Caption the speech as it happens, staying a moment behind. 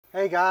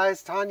Hey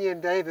guys, Tanya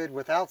and David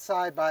with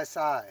Outside by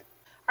Side.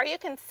 Are you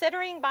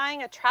considering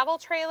buying a travel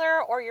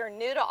trailer, or you're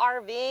new to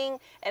RVing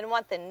and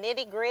want the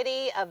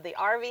nitty-gritty of the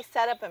RV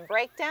setup and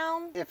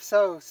breakdown? If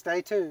so,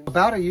 stay tuned.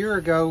 About a year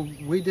ago,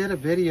 we did a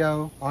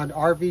video on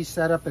RV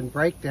setup and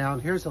breakdown.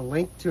 Here's a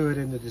link to it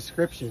in the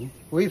description.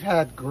 We've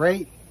had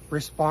great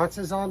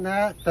responses on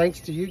that,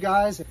 thanks to you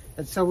guys.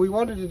 And so we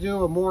wanted to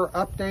do a more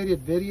updated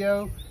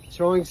video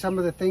showing some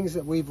of the things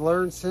that we've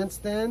learned since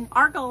then.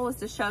 Our goal is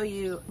to show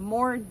you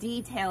more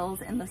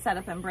details in the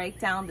setup and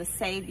breakdown to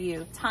save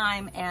you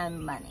time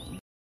and money.